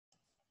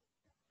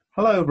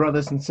Hello,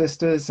 brothers and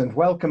sisters, and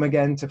welcome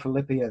again to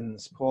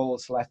Philippians,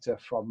 Paul's letter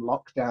from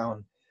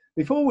lockdown.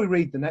 Before we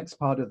read the next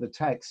part of the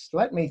text,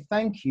 let me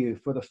thank you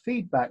for the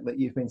feedback that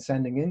you've been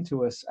sending in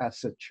to us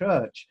as a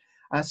church,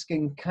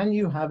 asking, can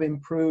you have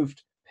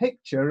improved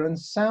picture and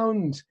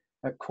sound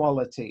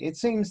quality? It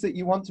seems that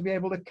you want to be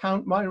able to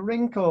count my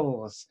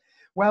wrinkles.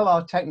 Well,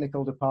 our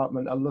technical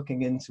department are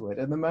looking into it.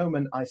 At the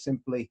moment, I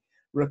simply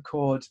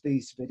record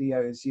these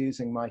videos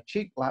using my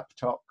cheap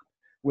laptop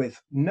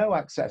with no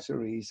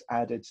accessories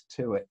added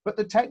to it. But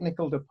the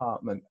technical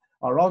department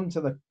are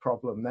onto the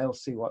problem. They'll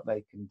see what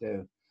they can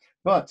do.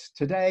 But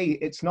today,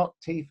 it's not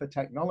T for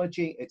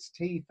technology, it's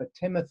T for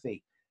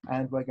Timothy.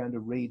 And we're going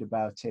to read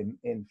about him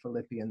in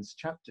Philippians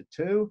chapter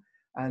 2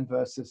 and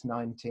verses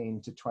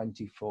 19 to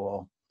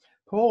 24.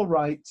 Paul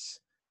writes,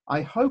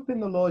 I hope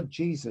in the Lord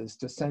Jesus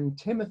to send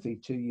Timothy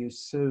to you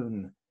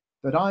soon,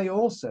 that I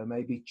also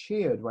may be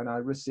cheered when I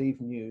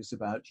receive news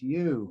about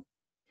you.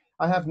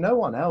 I have no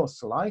one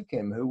else like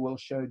him who will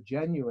show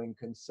genuine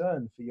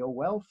concern for your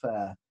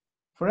welfare.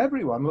 For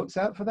everyone looks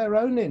out for their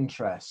own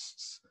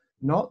interests,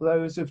 not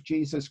those of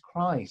Jesus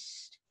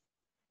Christ.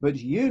 But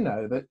you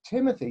know that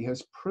Timothy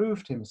has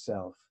proved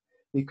himself,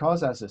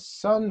 because as a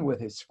son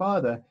with his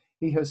father,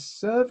 he has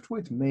served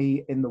with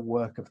me in the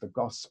work of the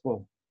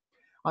gospel.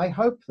 I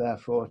hope,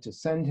 therefore, to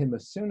send him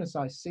as soon as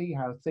I see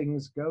how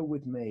things go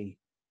with me,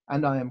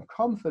 and I am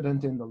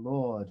confident in the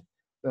Lord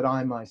that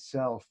I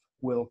myself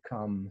will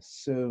come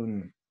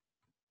soon.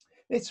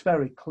 It's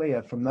very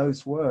clear from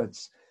those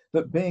words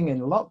that being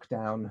in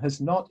lockdown has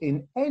not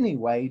in any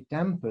way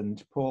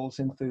dampened Paul's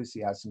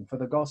enthusiasm for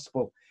the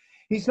gospel.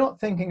 He's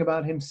not thinking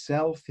about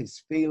himself,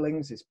 his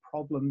feelings, his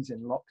problems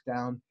in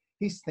lockdown.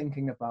 He's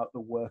thinking about the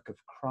work of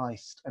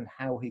Christ and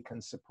how he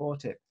can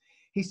support it.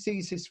 He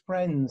sees his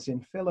friends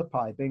in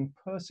Philippi being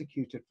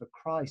persecuted for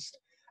Christ,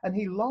 and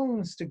he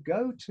longs to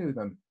go to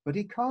them, but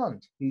he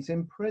can't. He's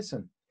in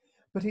prison.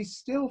 But he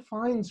still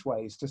finds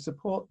ways to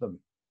support them.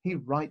 He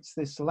writes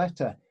this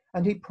letter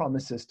and he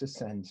promises to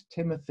send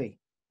Timothy.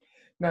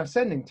 Now,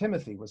 sending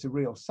Timothy was a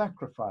real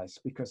sacrifice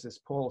because, as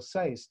Paul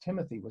says,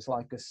 Timothy was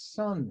like a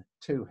son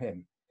to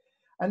him.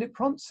 And it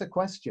prompts the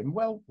question,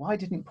 well, why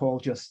didn't Paul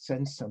just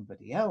send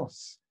somebody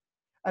else?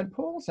 And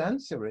Paul's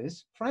answer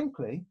is,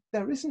 frankly,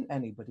 there isn't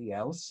anybody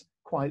else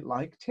quite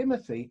like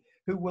Timothy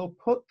who will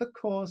put the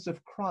cause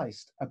of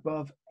Christ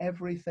above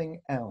everything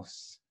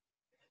else.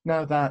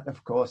 Now that,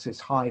 of course, is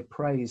high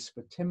praise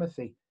for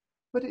Timothy,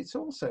 but it's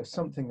also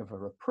something of a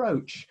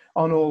reproach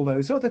on all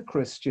those other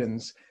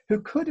Christians who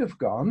could have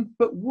gone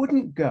but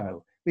wouldn't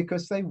go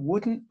because they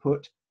wouldn't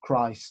put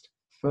Christ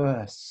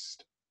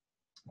first.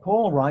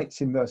 Paul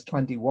writes in verse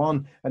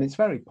 21, and it's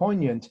very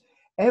poignant,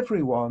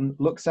 everyone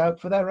looks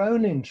out for their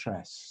own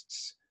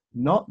interests,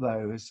 not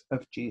those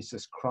of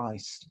Jesus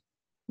Christ.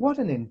 What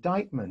an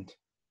indictment.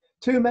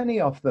 Too many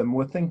of them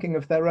were thinking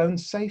of their own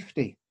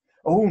safety.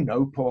 Oh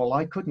no, Paul,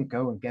 I couldn't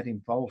go and get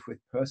involved with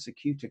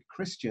persecuted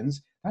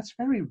Christians. That's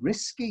very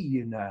risky,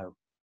 you know.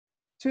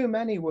 Too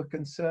many were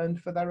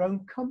concerned for their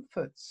own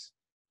comforts.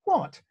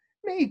 What?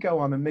 Me go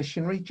on a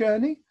missionary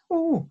journey?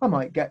 Oh, I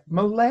might get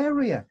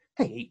malaria.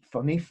 They eat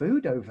funny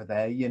food over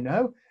there, you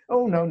know.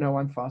 Oh no,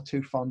 I'm far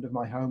too fond of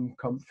my home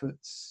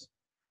comforts.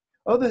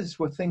 Others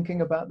were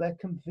thinking about their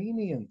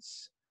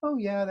convenience. Oh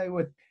yeah, they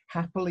would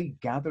happily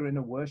gather in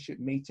a worship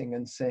meeting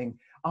and sing,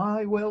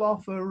 I will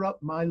offer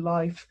up my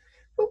life.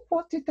 But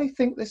what did they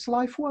think this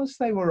life was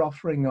they were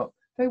offering up?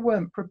 They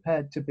weren't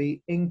prepared to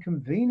be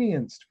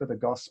inconvenienced for the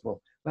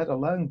gospel, let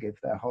alone give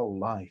their whole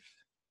life.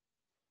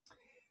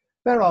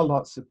 There are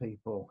lots of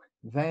people,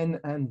 then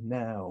and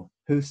now,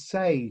 who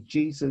say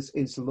Jesus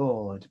is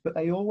Lord, but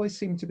they always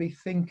seem to be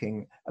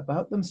thinking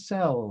about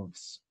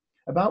themselves,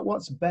 about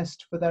what's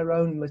best for their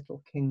own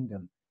little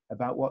kingdom,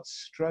 about what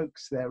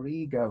strokes their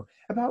ego,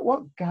 about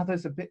what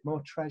gathers a bit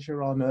more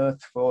treasure on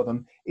earth for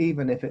them,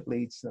 even if it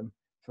leads them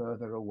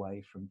further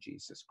away from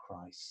Jesus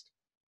Christ.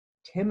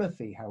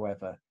 Timothy,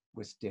 however,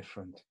 was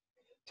different.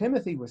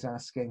 Timothy was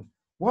asking,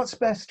 what's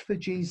best for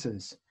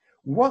Jesus?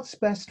 What's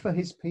best for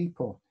his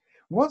people?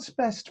 What's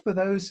best for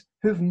those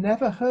who've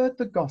never heard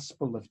the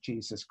gospel of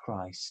Jesus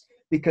Christ?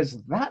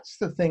 Because that's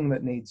the thing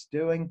that needs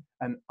doing,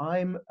 and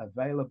I'm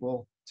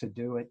available to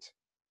do it.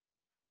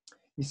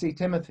 You see,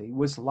 Timothy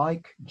was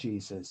like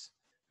Jesus,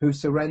 who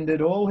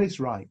surrendered all his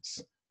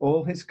rights,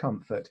 all his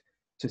comfort,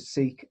 to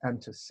seek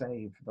and to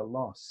save the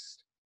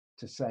lost,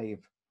 to save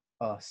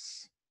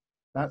us.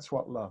 That's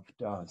what love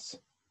does.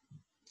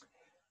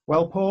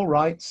 Well, Paul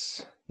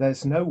writes,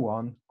 there's no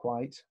one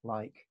quite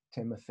like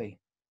Timothy.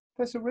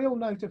 There's a real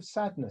note of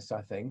sadness,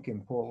 I think,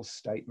 in Paul's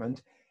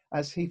statement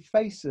as he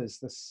faces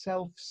the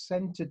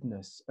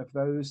self-centeredness of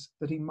those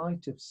that he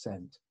might have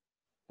sent.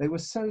 They were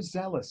so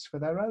zealous for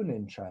their own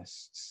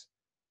interests,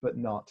 but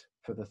not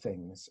for the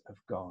things of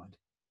God.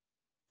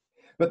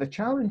 But the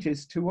challenge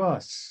is to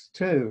us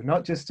too,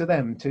 not just to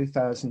them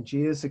 2,000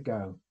 years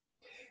ago.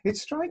 It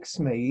strikes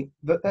me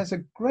that there's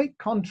a great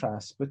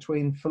contrast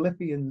between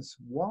Philippians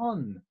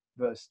 1,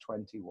 verse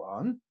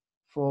 21,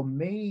 for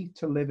me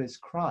to live is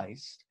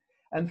Christ,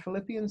 and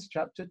Philippians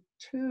chapter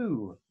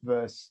 2,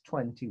 verse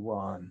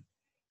 21.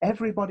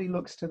 Everybody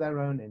looks to their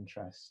own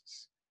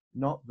interests,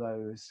 not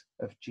those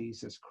of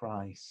Jesus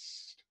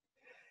Christ.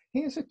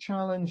 Here's a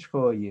challenge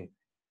for you.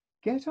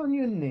 Get on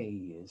your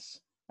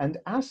knees and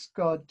ask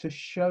God to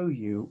show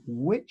you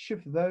which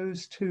of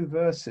those two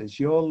verses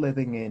you're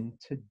living in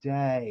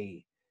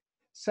today.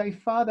 Say,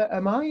 Father,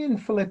 am I in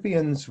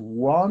Philippians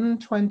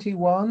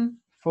 1:21,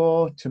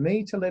 for to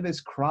me to live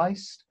is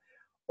Christ,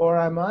 or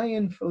am I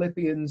in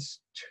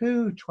Philippians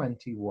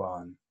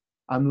 2:21?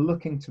 I'm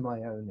looking to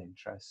my own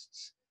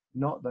interests,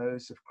 not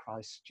those of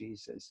Christ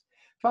Jesus.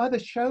 Father,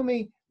 show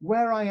me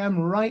where I am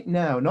right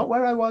now, not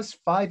where I was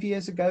 5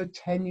 years ago,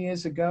 10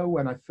 years ago,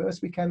 when I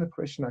first became a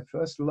Christian, I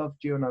first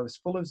loved you and I was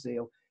full of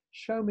zeal.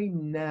 Show me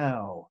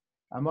now.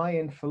 Am I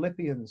in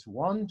Philippians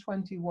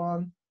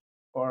 1:21,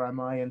 or am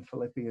I in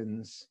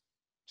Philippians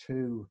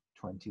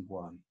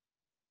 2:21?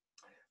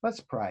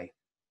 Let's pray.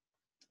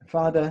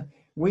 Father,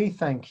 we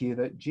thank you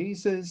that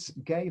Jesus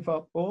gave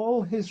up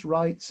all his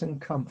rights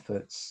and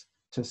comforts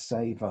to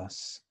save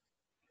us.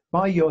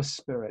 By your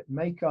Spirit,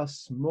 make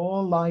us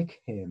more like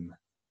him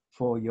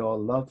for your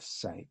love's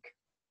sake.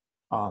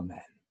 Amen.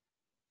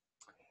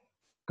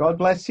 God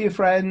bless you,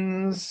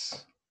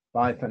 friends.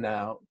 Bye for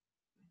now.